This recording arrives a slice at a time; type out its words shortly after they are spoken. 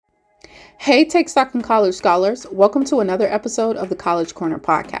Hey, Take Stock in College Scholars. Welcome to another episode of the College Corner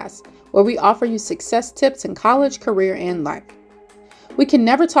podcast, where we offer you success tips in college, career, and life. We can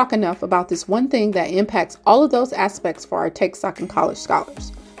never talk enough about this one thing that impacts all of those aspects for our Take Stock in College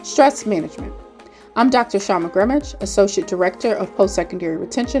Scholars: stress management. I'm Dr. Shawn McGrimmage, Associate Director of Post-Secondary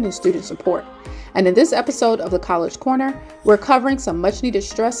Retention and Student Support. And in this episode of the College Corner, we're covering some much-needed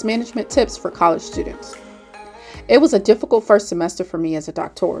stress management tips for college students. It was a difficult first semester for me as a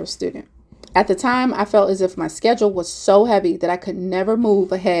doctoral student. At the time, I felt as if my schedule was so heavy that I could never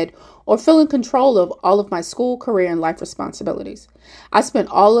move ahead or feel in control of all of my school, career, and life responsibilities. I spent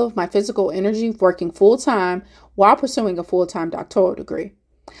all of my physical energy working full-time while pursuing a full-time doctoral degree.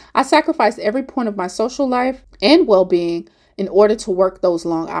 I sacrificed every point of my social life and well-being in order to work those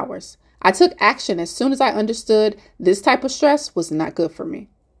long hours. I took action as soon as I understood this type of stress was not good for me.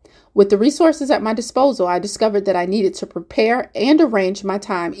 With the resources at my disposal, I discovered that I needed to prepare and arrange my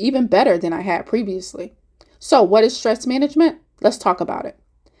time even better than I had previously. So, what is stress management? Let's talk about it.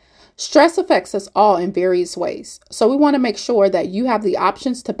 Stress affects us all in various ways, so we want to make sure that you have the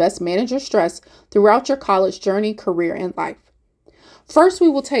options to best manage your stress throughout your college journey, career, and life. First, we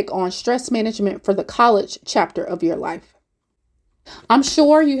will take on stress management for the college chapter of your life. I'm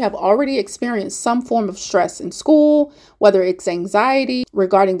sure you have already experienced some form of stress in school, whether it's anxiety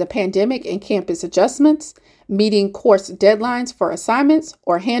regarding the pandemic and campus adjustments, meeting course deadlines for assignments,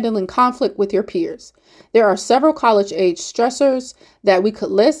 or handling conflict with your peers. There are several college-age stressors that we could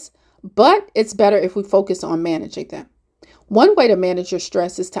list, but it's better if we focus on managing them. One way to manage your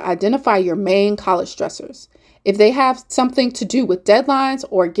stress is to identify your main college stressors. If they have something to do with deadlines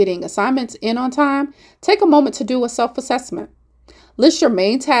or getting assignments in on time, take a moment to do a self-assessment. List your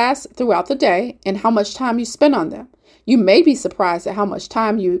main tasks throughout the day and how much time you spend on them. You may be surprised at how much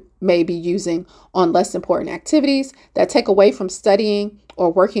time you may be using on less important activities that take away from studying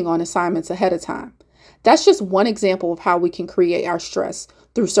or working on assignments ahead of time. That's just one example of how we can create our stress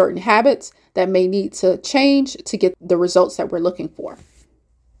through certain habits that may need to change to get the results that we're looking for.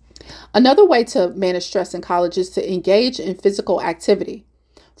 Another way to manage stress in college is to engage in physical activity,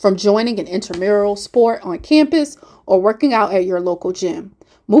 from joining an intramural sport on campus or working out at your local gym.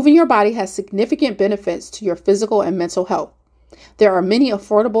 Moving your body has significant benefits to your physical and mental health. There are many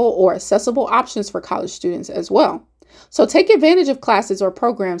affordable or accessible options for college students as well. So take advantage of classes or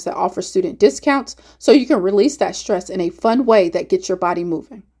programs that offer student discounts so you can release that stress in a fun way that gets your body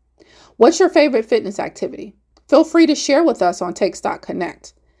moving. What's your favorite fitness activity? Feel free to share with us on Take Stock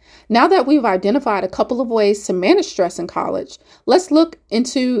Connect. Now that we've identified a couple of ways to manage stress in college, let's look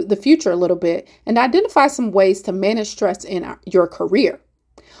into the future a little bit and identify some ways to manage stress in your career.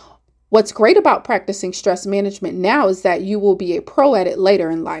 What's great about practicing stress management now is that you will be a pro at it later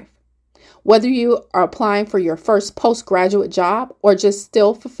in life. Whether you are applying for your first postgraduate job or just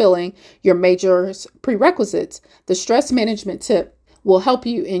still fulfilling your major's prerequisites, the stress management tip will help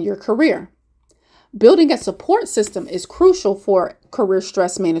you in your career. Building a support system is crucial for career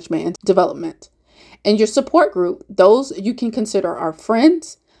stress management and development. In your support group, those you can consider are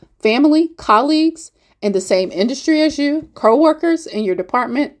friends, family, colleagues in the same industry as you, coworkers in your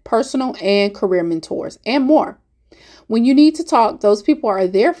department, personal and career mentors, and more. When you need to talk, those people are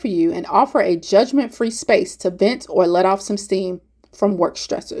there for you and offer a judgment-free space to vent or let off some steam from work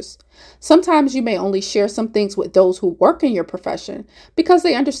stressors. Sometimes you may only share some things with those who work in your profession because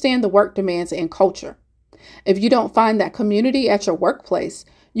they understand the work demands and culture. If you don't find that community at your workplace,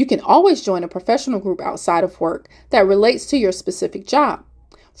 you can always join a professional group outside of work that relates to your specific job.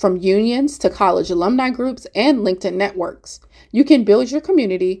 From unions to college alumni groups and LinkedIn networks, you can build your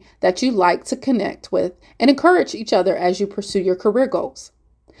community that you like to connect with and encourage each other as you pursue your career goals.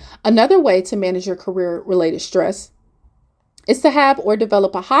 Another way to manage your career-related stress is to have or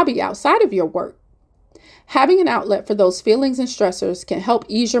develop a hobby outside of your work. Having an outlet for those feelings and stressors can help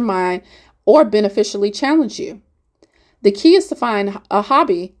ease your mind or beneficially challenge you. The key is to find a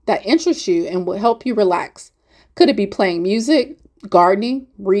hobby that interests you and will help you relax. Could it be playing music, gardening,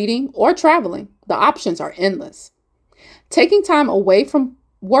 reading, or traveling? The options are endless. Taking time away from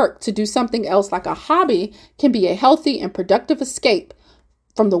work to do something else like a hobby can be a healthy and productive escape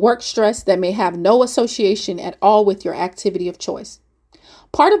from the work stress that may have no association at all with your activity of choice.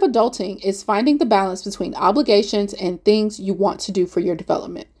 Part of adulting is finding the balance between obligations and things you want to do for your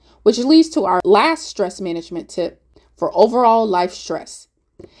development, which leads to our last stress management tip for overall life stress.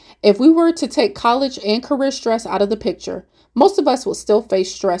 If we were to take college and career stress out of the picture, most of us will still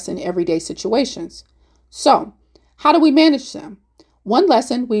face stress in everyday situations. So, how do we manage them? One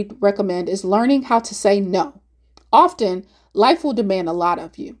lesson we'd recommend is learning how to say no. Often, life will demand a lot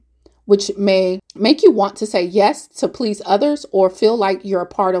of you. which may make you want to say yes to please others or feel like you're a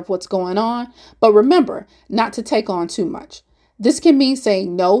part of what's going on. But remember not to take on too much. This can mean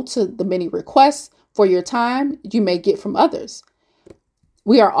saying no to the many requests for your time you may get from others.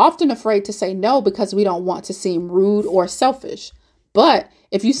 We are often afraid to say no because we don't want to seem rude or selfish. But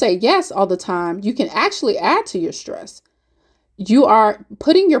if you say yes all the time, you can actually add to your stress. You are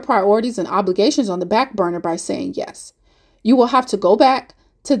putting your priorities and obligations on the back burner by saying yes. You will have to go back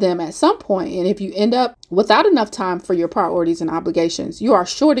to them at some point, and if you end up without enough time for your priorities and obligations, you are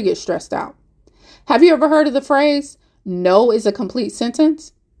sure to get stressed out. Have you ever heard of the phrase, no is a complete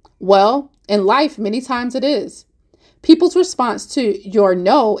sentence? Well, in life, many times it is. People's response to your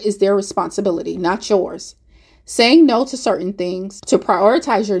no is their responsibility, not yours. Saying no to certain things to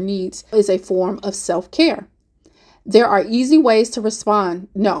prioritize your needs is a form of self-care. There are easy ways to respond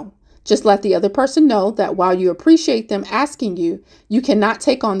no. Just let the other person know that while you appreciate them asking you, you cannot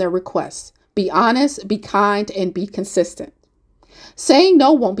take on their requests. Be honest, be kind, and be consistent. Saying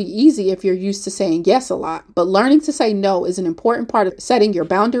no won't be easy if you're used to saying yes a lot, but learning to say no is an important part of setting your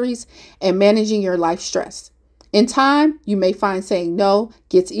boundaries and managing your life stress. In time, you may find saying no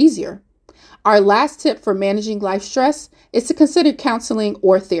gets easier. Our last tip for managing life stress is to consider counseling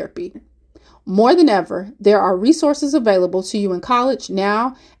or therapy. More than ever, there are resources available to you in college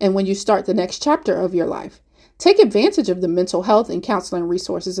now and when you start the next chapter of your life. Take advantage of the mental health and counseling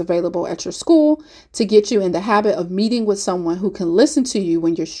resources available at your school to get you in the habit of meeting with someone who can listen to you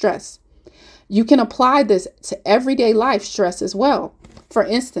when you're stressed. You can apply this to everyday life stress as well. For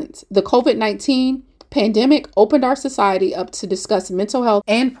instance, the COVID-19 pandemic opened our society up to discuss mental health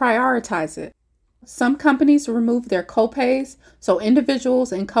and prioritize it. Some companies removed their copays so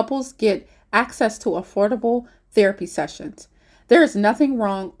individuals and couples get access to affordable therapy sessions. There is nothing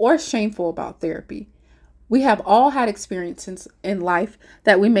wrong or shameful about therapy. We have all had experiences in life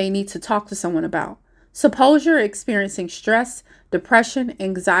that we may need to talk to someone about. Suppose you're experiencing stress, depression,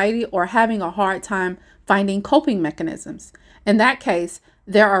 anxiety, or having a hard time finding coping mechanisms. In that case,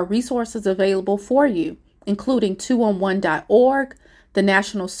 there are resources available for you, including 211.org, the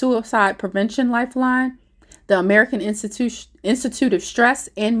National Suicide Prevention Lifeline, the American Institute of Stress,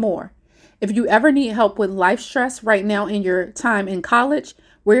 and more. If you ever need help with life stress right now in your time in college,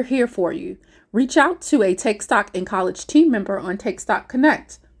 we're here for you. Reach out to a Take Stock in College team member on Take Stock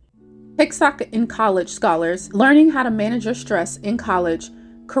Connect. Take Stock in College scholars, learning how to manage your stress in college,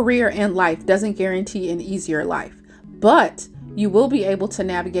 career, and life doesn't guarantee an easier life, but you will be able to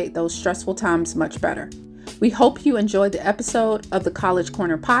navigate those stressful times much better. We hope you enjoyed the episode of the College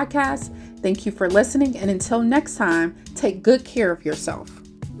Corner podcast. Thank you for listening, and until next time, take good care of yourself.